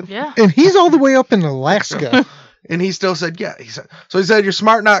decapitated. Yeah. And he's all the way up in Alaska. And he still said, yeah. He said, you're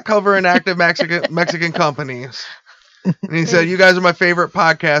smart not covering active Mexican companies. And he said, you guys are my favorite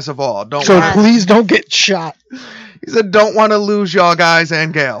podcast of all. Please don't get shot. He said, don't want to lose y'all guys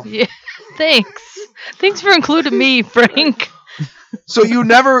and Gail. Yeah. Thanks. Thanks for including me, Frank. So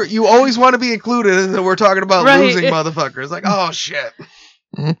you always want to be included, and then we're talking about losing motherfuckers. Like, oh shit.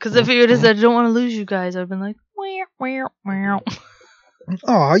 Because if he would have said, I don't want to lose you guys, I'd have been like, meow.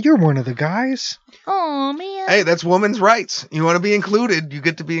 Oh, you're one of the guys. Oh, man. Hey, that's women's rights. You want to be included, you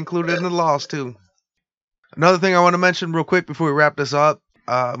get to be included in the laws, too. Another thing I want to mention real quick before we wrap this up,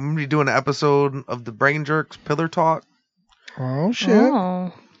 I'm going to be doing an episode of the Brain Jerks Pillar Talk. Oh, shit.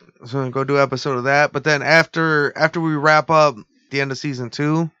 Oh. So I'm going to go do an episode of that. But then after we wrap up the end of season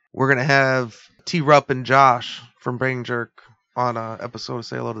 2, we're going to have T-Rupp and Josh from Brain Jerk on an episode of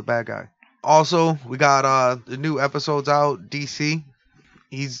Say Hello to the Bad Guy. Also, we got the new episodes out, DC.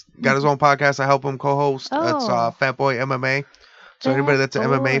 He's got his own podcast. I help him co-host. It's Fat Boy MMA. So anybody that's an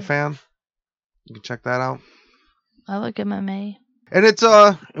MMA fan, you can check that out. I like MMA. And it's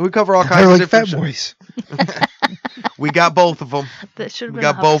we cover all kinds They're of like different Fat Boys. We got both of them. That should have been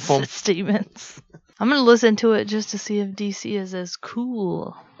got both of them. Statements. I'm gonna listen to it just to see if DC is as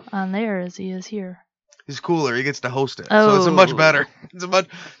cool on there as he is here. He's cooler. He gets to host it. So it's a much better. It's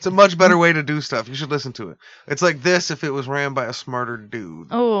a much better way to do stuff. You should listen to it. It's like this if it was ran by a smarter dude.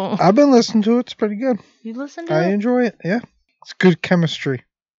 Oh. I've been listening to it. It's pretty good. You listen to I it? enjoy it. Yeah. It's good chemistry.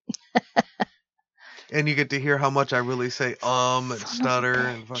 And you get to hear how much I really say and stutter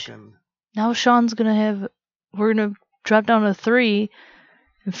and fucking. Now Sean's we're gonna drop down to 3.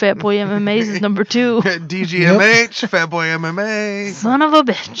 And Fat Boy MMA's is number 2. DGMH, Fat Boy MMA. Son of a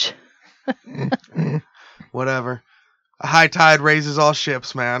bitch. Whatever. A high tide raises all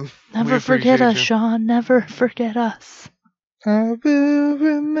ships, man. Never forget us, Sean. Never forget us. I will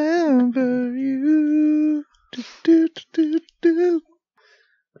remember you.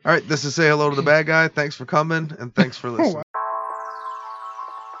 All right, this is Say Hello to the Bad Guy. Thanks for coming, and thanks for listening.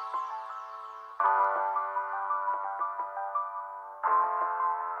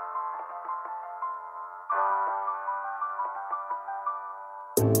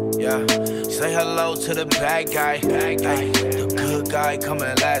 Yeah, say hello to the bad guy. The good guy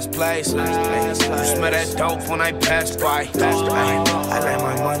coming last place. You smell that dope when I pass by. I let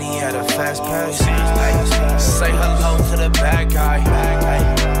my money at a fast pace. Say hello to the bad guy.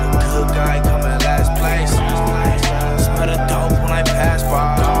 The good guy coming last place. Smell the dope when I pass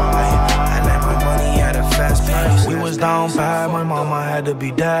by. I let my money at a fast pace. We was down bad, my mama had to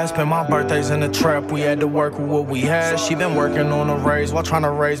be dad. Spent my birthdays in the trap, we had to work with what we had. She been working on a raise while trying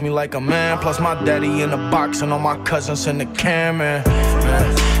to raise me like a man. Plus my daddy in the box and all my cousins in the can, man.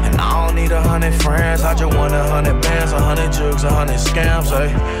 And I don't need 100 friends, I just want 100 bands, 100 jugs, 100 scams,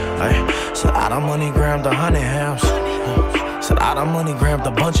 ay. So I done money grabbed 100 hams. Said I done money grabbed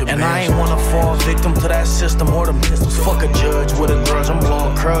a bunch of bands. And I ain't wanna fall victim to that system or the pistols. Fuck a judge with a grudge, I'm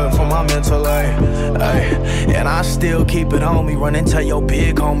blowing crud for my mental, ay. And I still keep it on me, run and tell your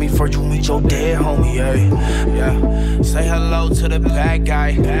big homie before you meet your dead homie, ay. Yeah, say hello to the bad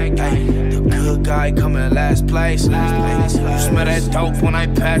guy, the good guy coming last place. You smell that dope when I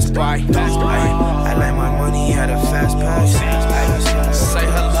pass by. I let my money at a fast pace. Say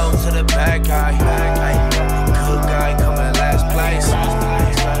hello to the bad guy, the good guy coming last place.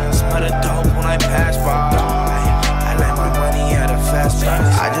 smell the dope when I pass by. I let my money at a fast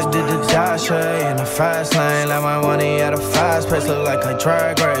pace. I just did the dash in the fast lane. Let my money at a fast pace. Look like a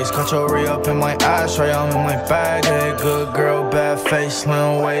drag race. Got your re-up in my ashtray. I'm in my bag. Hey, good girl, bad face,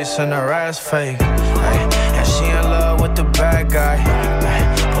 slim waist, and her ass fake. Ay, and she in love with the bad guy. Ay,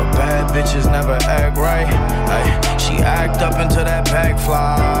 but bad bitches never act right. Ay, she act up until that bag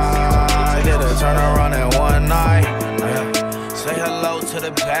fly. Did a turn around in one night. Say hello to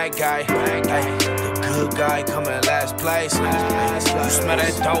the bad guy. Ay, the good guy coming last place. You smell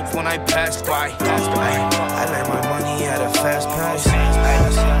that dope when I pass by. I let my money at a fast pace.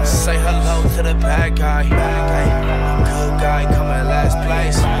 Say hello to the bad guy. The good guy coming last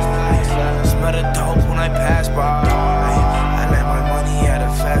place.